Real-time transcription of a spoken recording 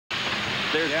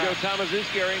There's Joe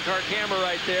Tomazuski, our in-car camera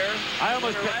right there. I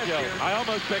almost picked Joe. I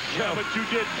almost picked Joe, but you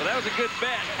didn't. Well, that was a good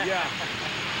bet. Yeah.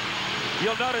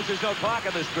 You'll notice there's no clock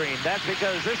on the screen. That's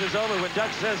because this is over when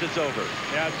Doug says it's over.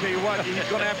 Yeah, I'll tell you what, he's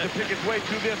going to have to pick his way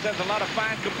through this. There's a lot of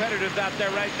fine competitors out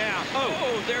there right now. Oh,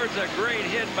 there's a great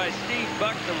hit by Steve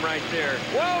Bucknam right there.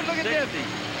 Whoa, look at this.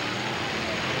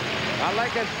 I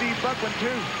like that Steve Buckman,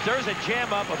 too. There's a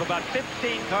jam up of about 15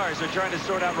 cars they're trying to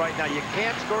sort out right now. You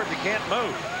can't score if you can't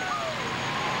move.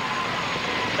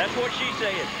 That's what she's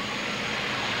saying.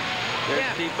 There's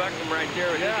Steve Bucknam right there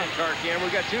with his in-car camera.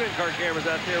 We've got two in-car cameras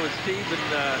out there with Steve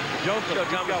and Joe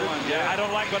Thomas. Yeah, I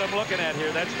don't like what I'm looking at here.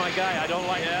 That's my guy. I don't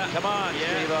like it. Come on,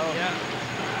 Steve-O.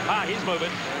 Ah, he's moving.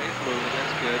 He's moving.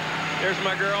 That's good. There's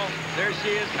my girl. There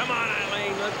she is. Come on,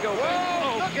 Eileen. Let's go.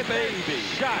 Whoa, look at baby.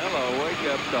 Shot. Hello, wake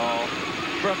up, doll.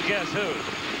 From guess who?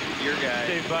 Your guy.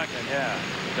 Steve Bucknam, yeah.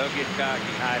 Don't get cocky.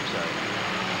 I'm sorry.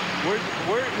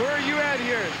 Where are you at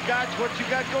here, Scotch? What you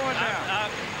got going now?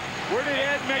 Where did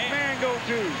Ed McMahon go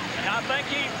to? I think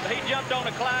he jumped on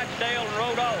a Clydesdale and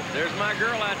rode off. There's my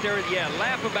girl out there. Yeah,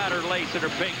 laugh about her lace in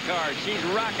her pink car. She's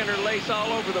rocking her lace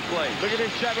all over the place. Look at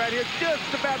this shot right here. Just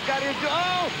about got into.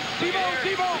 Oh,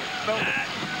 T-Bone. No.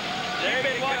 There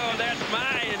you go. That's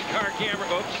my in-car camera.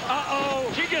 Oops.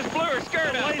 Uh-oh. She just blew her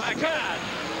skirt up. My God.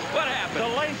 What happened?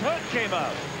 The lace hood came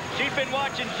up. She's been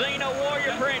watching Xena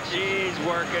Warrior Prince. She's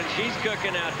working. She's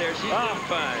cooking out there. She's doing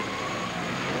fine.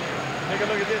 Take a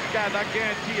look at this, guys. I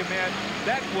guarantee you, man,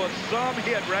 that was some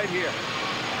hit right here.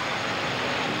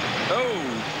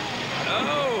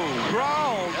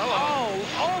 Crawled all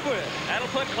over it. That'll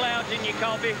put clouds in your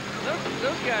coffee.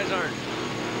 Those guys aren't.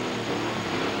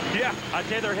 Yeah, I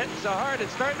tell you, they're hitting so hard,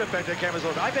 it's starting to affect their cameras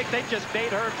a little bit. I think they just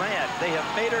made her mad. They have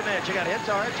made her mad. She got hit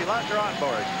so hard, she lost her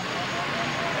onboard.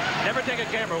 Never take a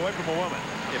camera away from a woman.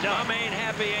 If mama ain't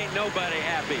happy, ain't nobody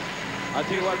happy. I'll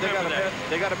tell you what,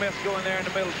 they got a mess going there in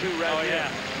the middle, too, right here.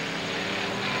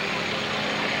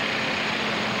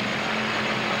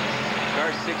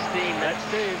 Car 16, that's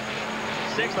Steve.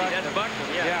 60, that's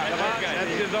Buckman. Yeah,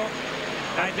 that's his own.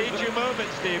 I need you moving,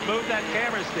 Steve. Move that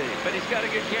camera, Steve. But he's got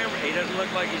a good camera. He doesn't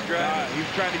look like he's driving. He's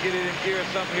trying to get it in gear or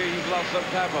something here. He's lost some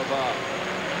type of oh,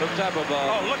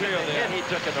 look at the hit he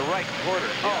took in the right quarter.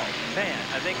 Yeah. Oh, man.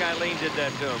 I think Eileen did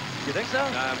that to him. You think so?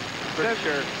 I'm pretty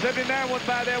sure. 79 went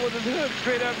by there with his hood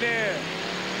straight up there.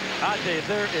 I tell you,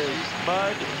 there is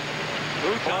mud.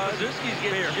 Ooh, Tomazuski's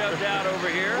getting shoved out over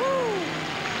here. Woo.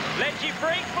 Let your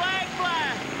freak flag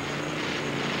fly.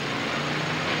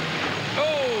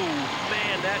 Oh,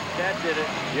 man, that did it.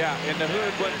 Yeah, and the hood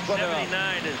went 79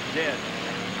 is dead.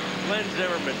 Glenn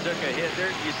Zimmerman took a hit there.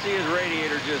 You see his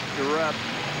radiator just erupt.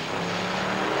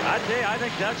 I tell you, I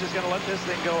think Doug's just going to let this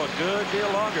thing go a good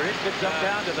deal longer. It could jump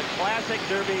down to the classic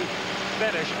Derby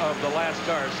finish of the last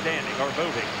car standing or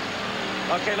moving.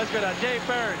 Okay, let's go to Dave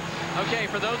Burns. Okay,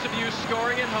 for those of you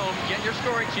scoring at home, get your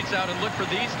scoring sheets out and look for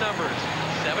these numbers.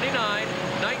 79,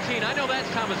 19, I know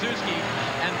that's Tomazuski,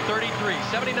 and 33.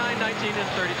 79, 19, and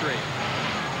 33.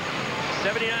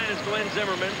 79 is Glenn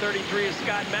Zimmerman, 33 is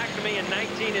Scott McNamee, and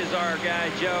 19 is our guy,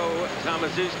 Joe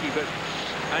Tomazuski. But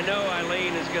I know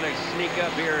Eileen is going to sneak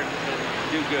up here and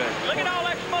do good. Look at all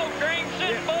that smoke. Green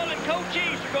Bull and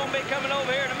Cochise are going to be coming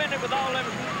over here in a minute with all them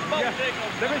smoke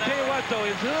signals. Let me tell you what, though.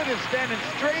 His hood is standing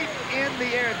straight in the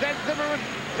air. Is that Zimmerman?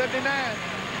 79?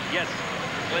 Yes,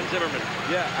 Glenn Zimmerman.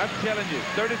 Yeah, I'm telling you.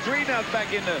 33 now back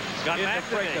in the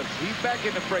McNamee. He's back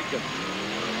in the breakup.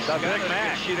 Big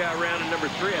Mac shootout round in number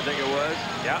 3, I think it was.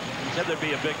 Yeah, he said there'd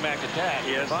be a Big Mac attack.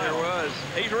 Yes, there was.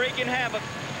 He's wreaking havoc.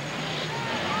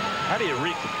 How do you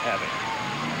wreak havoc?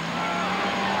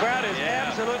 Crowd is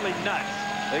absolutely nuts.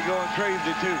 They're going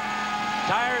crazy, too.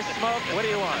 Tires, smoke, what do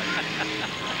you want?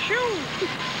 Shoo!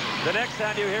 The next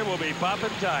sound you hear will be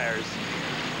popping tires.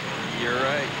 You're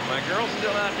right. My girl's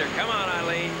still out there. Come on,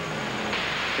 Eileen.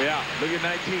 Yeah, look at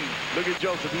 19. Look at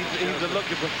Joseph. He's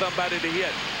looking for somebody to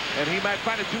hit. And he might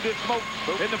find it through this smoke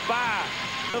in the fire.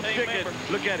 Stick it.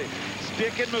 Look at it.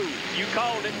 Stick and move. You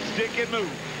called it. Stick and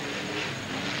move.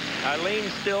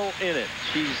 Eileen's still in it.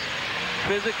 She's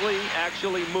physically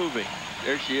actually moving.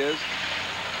 There she is.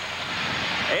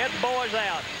 Ed boy's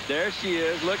out. There she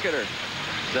is. Look at her.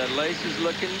 That lace is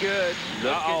looking good.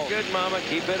 Looking good, Mama.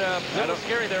 Keep it up. A little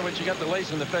scary there when she got the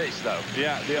lace in the face, though.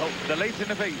 Yeah, the lace in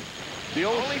the face. The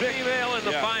old only female in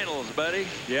the finals, buddy.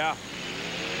 Yeah.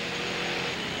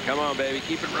 Come on, baby.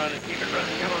 Keep it running. Keep it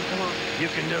running. Come on, come on. You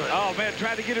can do it. Oh, man,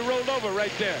 trying to get it rolled over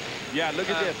right there. Yeah, look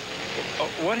at this.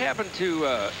 What happened to...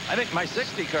 I think my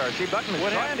 60 car, see, Buckman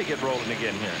is trying to get rolling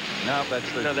again here. No, that's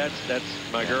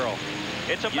my girl.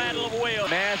 It's a battle of wills.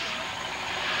 Mass.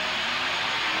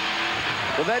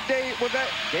 Well, that day, was that...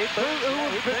 Who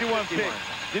was he picked 51 pick? 51.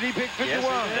 Did he pick 51?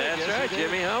 Yes, that's Yes, right, he did.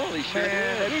 Jimmy Hummel. He sure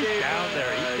Man, did. He's down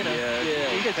there.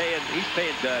 He's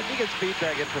paying Dutch. He gets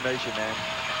feedback information, man.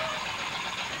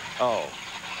 Oh,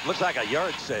 looks like a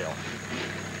yard sale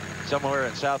somewhere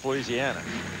in South Louisiana.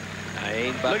 I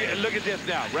ain't Look at this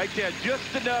now, right there, just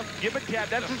enough. Give a tap.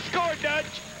 That's a score,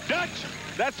 Dutch. Dutch,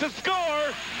 that's a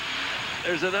score.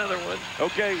 There's another one.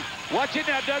 Okay, watch it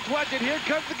now, Dutch. Watch it. Here it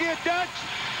comes again, Dutch.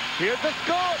 Here's the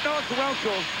score. No, it's the wrong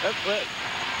score. That's it.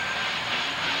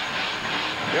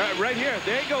 Yeah, right here.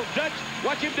 There you go, Dutch.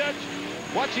 Watch him, Dutch.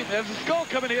 Watch him. There's a score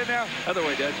coming here now. Other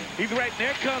way, Dutch. He's right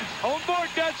there. It comes. On board,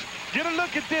 Dutch. Get a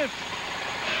look at this.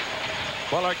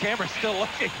 Well, our camera's still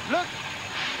looking. Look.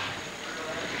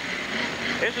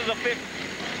 This is a 50.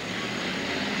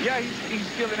 Yeah, he's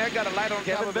still in there. Got a light on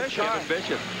top of his car. Kevin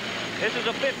Bishop. This is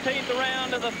the 15th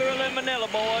round of the Thrilla in Manila,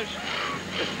 boys.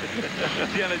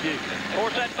 Of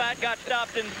course, that fight got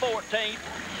stopped in 14th.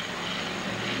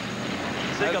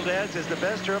 Single Dad says the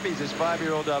best trophy is his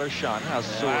 5-year-old daughter, Sean. How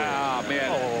sweet. Wow,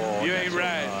 man. Oh, You ain't that's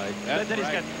right. right. That's Then he's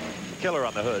right. got killer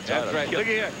on the hood. So That's right. Look at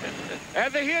here.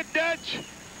 And the hit, Dutch.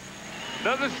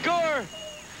 Another score.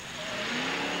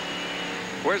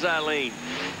 Where's Eileen?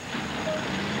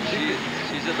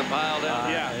 She's in the pile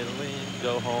down. Yeah. Eileen,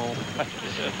 go home.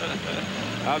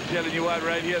 I'm telling you what,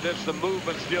 right here, there's some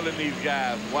movement still in these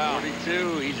guys. Wow.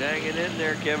 42. He's hanging in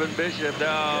there, Kevin Bishop.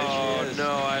 No, There she is.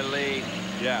 no, Eileen.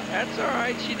 Yeah. That's all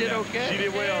right. She did okay. She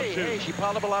did well, too. Hey, she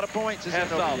piled up a lot of points. Isn't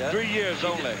Hats it over off. yet? 3 years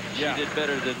only. She did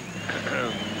better than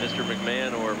Mr.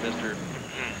 McMahon or Mr.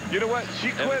 You know what?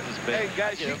 She quit. Evans is big. Hey,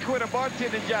 guys, she quit a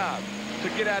bartending job to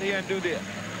get out here and do this.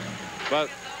 But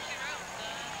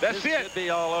that's This it. should be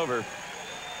all over.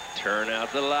 Turn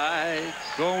out the lights.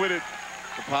 Going with it.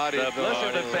 The party. The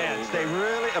Listen to the fans. They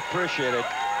really appreciate it,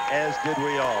 as did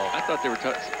we all. I thought they were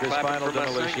This clapping final for my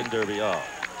demolition singing. derby. Oh.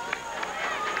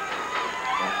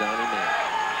 Donnie Man.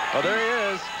 Oh, there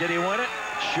he is. Did he win it?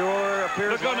 Sure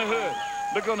appears. Look on the hood.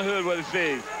 Look on the hood what it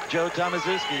says. Joe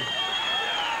Tomazuski.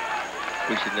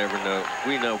 We should never know.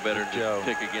 We know better to Joe.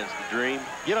 pick against the dream.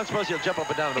 You don't suppose you'll jump up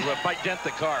and down on the roof. Might dent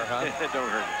the car, huh? Don't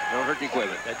hurt it. Don't hurt the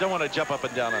equipment. I don't want to jump up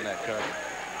and down on that car.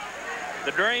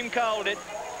 The Dream called it.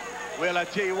 Well, I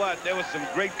tell you what, there was some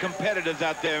great competitors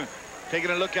out there.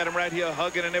 Taking a look at them right here,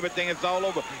 hugging and everything. It's all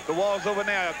over. The wall's over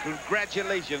now.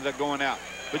 Congratulations are going out.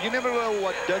 But you never know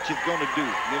what Dutch is going to do. You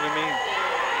know what I mean?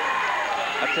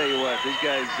 I'll tell you what, these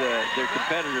guys, they're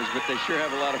competitors, but they sure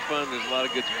have a lot of fun. There's a lot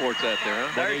of good sports out there, huh?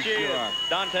 There They she sure is. are.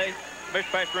 Dante, Mr.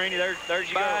 Pastorini, there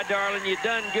you Bye, go. darling. You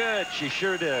done good. She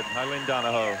sure did. Eileen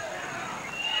Donahoe.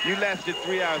 You lasted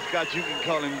 3 hours, Scott. You can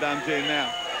call him Dante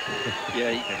now.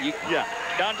 Yeah, you Yeah.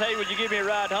 Dante, would you give me a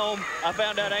ride home? I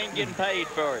found out I ain't getting paid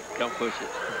for it. don't push it.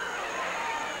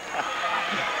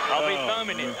 I'll be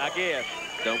thumbing it, I guess.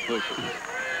 Don't push it.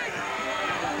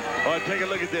 All right, take a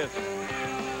look at this.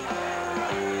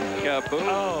 Kaboom.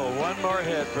 Oh, one more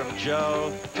hit from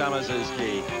Joe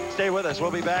Tomazuski. Stay with us.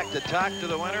 We'll be back to talk to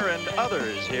the winner and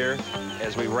others here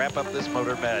as we wrap up this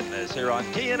Motor Madness here on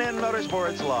TNN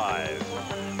Motorsports Live.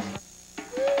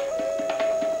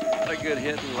 A lot of good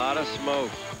hitting, a lot of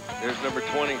smoke. There's number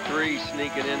 23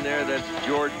 sneaking in there. That's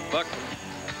George Bucknam,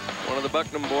 one of the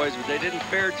Bucknam boys, but they didn't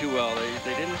fare too well.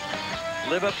 They didn't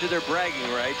live up to their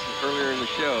bragging rights earlier in the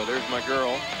show. There's my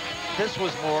girl. This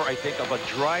was more, I think, of a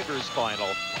driver's final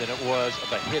than it was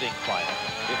of a hitting final.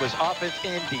 It was offense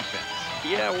and defense.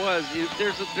 Yeah, it was.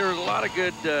 There was a lot of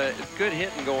good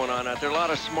hitting going on out there. A lot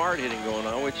of smart hitting going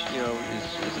on, which, you know,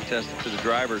 is attested to the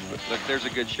drivers. But look, there's a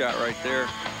good shot right there,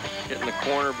 hitting the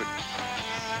corner. But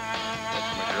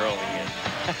that's my girl again.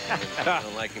 I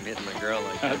don't like him hitting my girl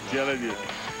like that. I'm telling you.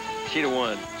 She'd have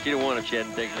won. She'd have won if she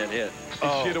hadn't taken that hit.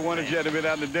 You should have won if you had been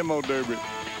out in the demo derby.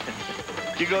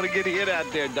 You're going to get a hit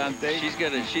out there, Dante. She's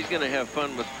gonna have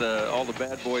fun with all the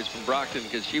bad boys from Brockton,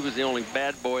 because she was the only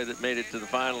bad boy that made it to the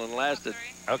final and lasted.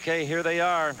 Okay, here they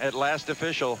are at last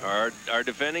official. Our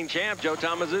defending champ, Joe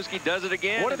Tomazuski, does it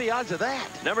again. What are the odds of that?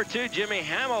 Number 2, Jimmy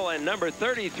Hamill, and number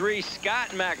 33, Scott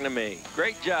McNamee.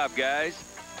 Great job, guys.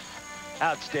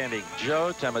 Outstanding.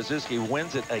 Joe Tomazuski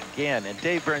wins it again. And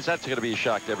Dave Burns, that's going to be a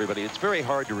shock to everybody. It's very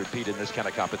hard to repeat in this kind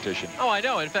of competition. Oh, I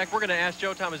know. In fact, we're going to ask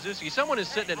Joe Tomazuski. Someone is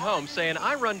sitting at home saying,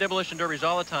 I run demolition derbies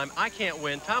all the time. I can't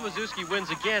win. Tomazuski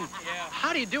wins again. Yeah.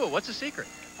 How do you do it? What's the secret?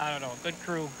 I don't know. Good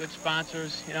crew, good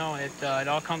sponsors. You know, it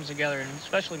all comes together, and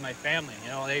especially my family. You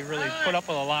know, they really put up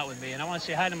with a lot with me. And I want to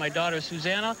say hi to my daughter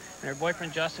Susanna and her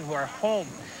boyfriend Justin, who are home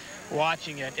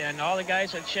watching it, and all the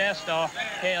guys at Shasta.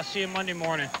 Hey, I'll see you Monday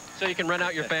morning. So you can rent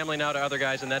out your family now to other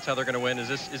guys, and that's how they're going to win. Is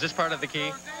this part of the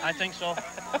key? I think so.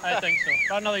 I think so.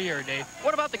 About another year, Dave.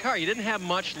 What about the car? You didn't have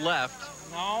much left.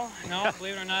 No,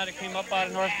 believe it or not, it came up out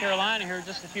of North Carolina here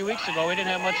just a few weeks ago. We didn't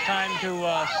have much time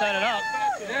to set it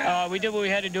up. We did what we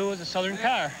had to do with a Southern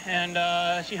car,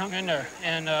 and she hung in there,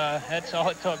 and that's all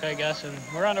it took, I guess, and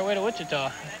we're on our way to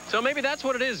Wichita. So maybe that's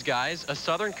what it is, guys. A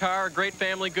Southern car, a great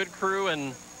family, good crew,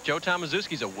 and Joe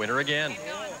Tomaszewski's a winner again.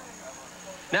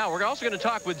 Now, we're also going to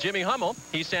talk with Jimmy Hummel.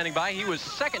 He's standing by. He was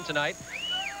second tonight.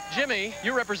 Jimmy,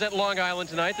 you represent Long Island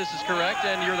tonight. This is correct,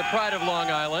 and you're the pride of Long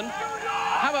Island.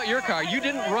 How about your car? You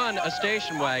didn't run a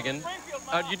station wagon.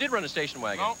 You did run a station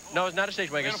wagon. No, it's not a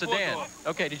station wagon, it's a sedan.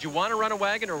 Okay, did you want to run a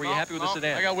wagon, or were you happy with the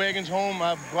sedan? I got wagons home.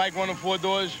 I like running 4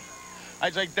 doors.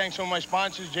 I'd like to thank some of my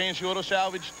sponsors, J&C Auto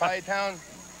Salvage, Tire Town.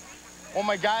 All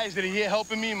my guys that are here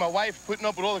helping me, my wife putting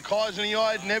up with all the cars in the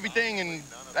yard and everything, and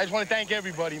I just want to thank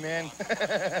everybody, man.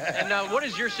 And now, what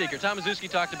is your secret? Tomaszewski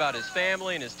talked about his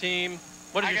family and his team.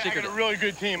 What is your secret? I got a really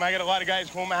good team. I got a lot of guys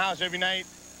who come to my house every night.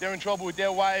 They're in trouble with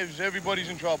their wives. Everybody's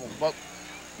in trouble. But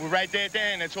we're right there at the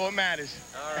end. That's all that matters.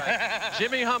 All right.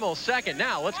 Jimmy Hummel, second.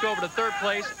 Now, let's go over to third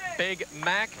place, Big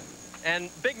Mac. And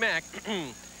Big Mac,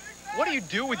 what do you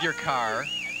do with your car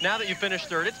now that you finished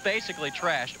third? It's basically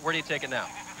trashed. Where do you take it now?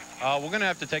 We're going to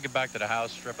have to take it back to the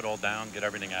house, strip it all down, get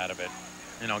everything out of it,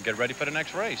 you know, get ready for the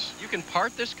next race. You can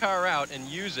part this car out and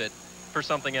use it for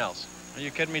something else. Are you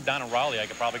kidding me? Down in Raleigh, I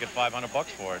could probably get $500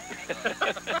 for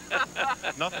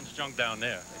it. Nothing's junk down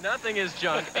there. Nothing is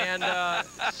junk. And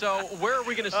so where are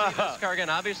we going to see this car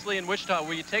again? Obviously in Wichita.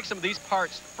 Will you take some of these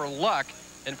parts for luck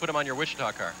and put them on your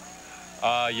Wichita car?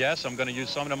 Yes, I'm going to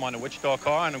use some of them on the Wichita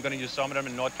car, and I'm going to use some of them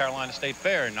in North Carolina State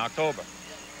Fair in October.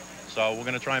 So we're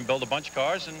going to try and build a bunch of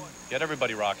cars and get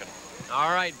everybody rocking. All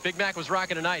right, Big Mac was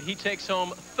rocking tonight. He takes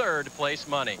home third place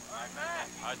money.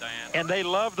 Hi, Diane. And they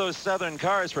love those Southern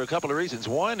cars for a couple of reasons.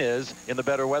 One is, in the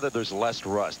better weather, there's less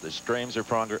rust. The frames are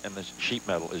stronger, and the sheet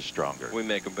metal is stronger. We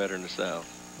make them better in the South.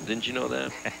 Didn't you know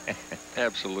that?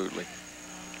 Absolutely.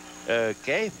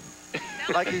 Okay.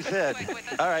 Like he said.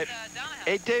 All right.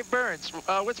 Hey, Dave Burns,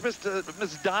 what's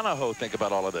Mrs. Donahoe think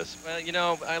about all of this? Well, you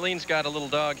know, Eileen's got a little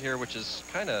dog here, which is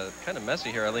kind of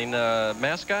messy here. Eileen,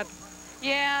 mascot?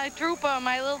 Yeah, Drooper,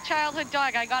 my little childhood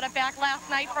dog. I got it back last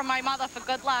night from my mother for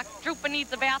good luck. Drooper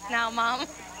needs a bath now, Mom.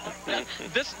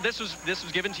 This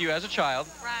was given to you as a child.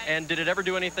 Right. And did it ever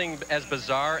do anything as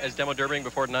bizarre as demo derbying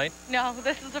before tonight? No,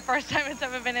 this is the first time it's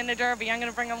ever been in a derby. I'm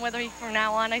going to bring him with me from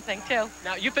now on, I think, too.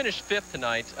 Now, you finished 5th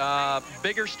tonight.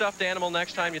 Bigger stuffed animal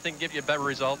next time, you think give you better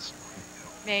results?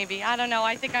 Maybe. I don't know.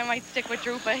 I think I might stick with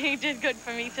Drooper. He did good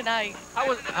for me tonight.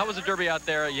 How was the derby out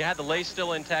there? You had the lace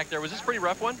still intact there. Was this a pretty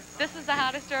rough one? This is the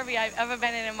hottest derby I've ever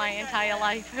been in my entire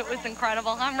life. It was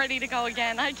incredible. I'm ready to go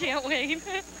again. I can't wait.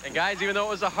 And guys, even though it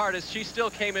was the hardest, she still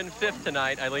came in 5th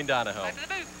tonight, Eileen Donahoe.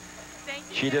 Thank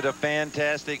you. She did a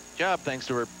fantastic job thanks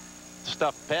to her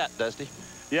stuffed pet, Dusty.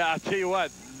 Yeah, I'll tell you what,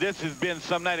 this has been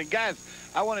some night. And guys,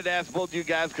 I wanted to ask both you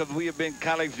guys, because we have been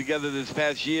colleagues together this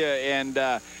past year, and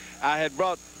I had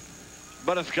brought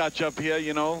Butterscotch up here,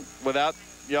 you know, without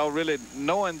y'all really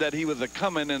knowing that he was a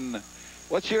coming. And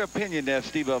what's your opinion there,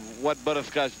 Steve, of what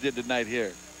Butterscotch did tonight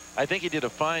here? I think he did a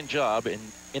fine job, in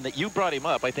that you brought him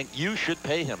up. I think you should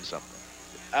pay him something.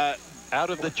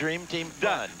 Out of the Dream Team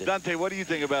fund. Dante, what do you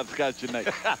think about Scotch tonight?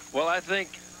 Well, I think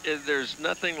there's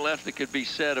nothing left that could be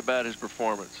said about his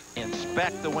performance.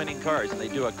 Inspect the winning cars, and they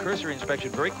do a cursory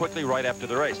inspection very quickly right after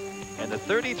the race. And the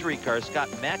 33 car, Scott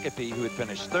McAfee, who had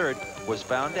finished 3rd, was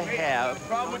found to have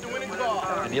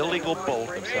an illegal bolt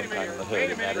of some kind of the hood,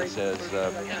 and that is as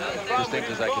distinct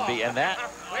as I can be. And that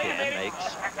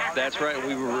makes. That's right.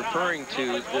 We were referring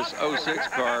to this 06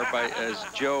 car as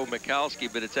Joe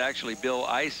Michalski, but it's actually Bill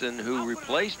Eisen who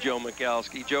replaced Joe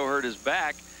Michalski. Joe hurt his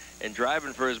back and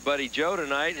driving for his buddy Joe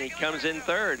tonight, and he comes in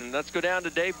 3rd. And let's go down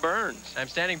to Dave Burns. I'm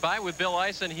standing by with Bill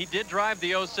Eisen. He did drive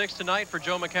the 06 tonight for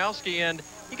Joe Michalski, and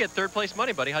you get 3rd place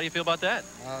money, buddy. How do you feel about that?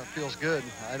 It feels good.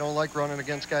 I don't like running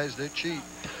against guys that cheat.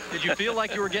 Did you feel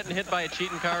like you were getting hit by a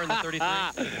cheating car in the 33?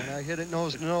 When I hit it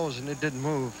nose to nose and it didn't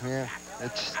move, yeah,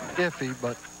 it's iffy,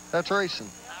 but that's racing.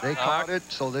 They caught it,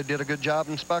 so they did a good job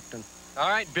inspecting. All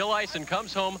right, Bill Eisen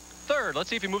comes home 3rd. Let's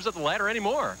see if he moves up the ladder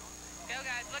anymore. Go,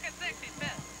 guys. Look at 6. He's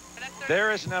 5th.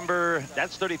 There is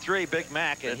that's 33, Big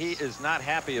Mac, and he is not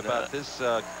happy about this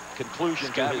conclusion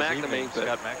Scott to his evening. McNamee,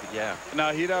 Scott McNamee, yeah.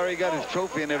 Now, he'd already got his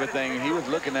trophy and everything, and he was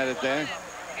looking at it there.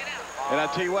 And I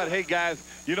tell you what, hey, guys,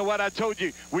 you know what? I told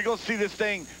you, we're going to see this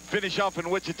thing finish off in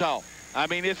Wichita. I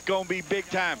mean, it's going to be big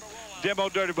time. Demo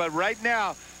dirty, but right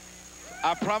now,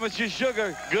 I promise you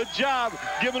sugar. Good job.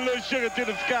 Give him a little sugar to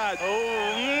the Scotch.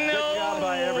 Oh, no. Good job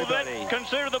by everybody.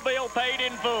 Consider the bill paid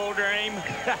in full, Dream.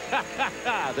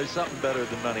 There's something better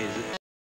than money, is it?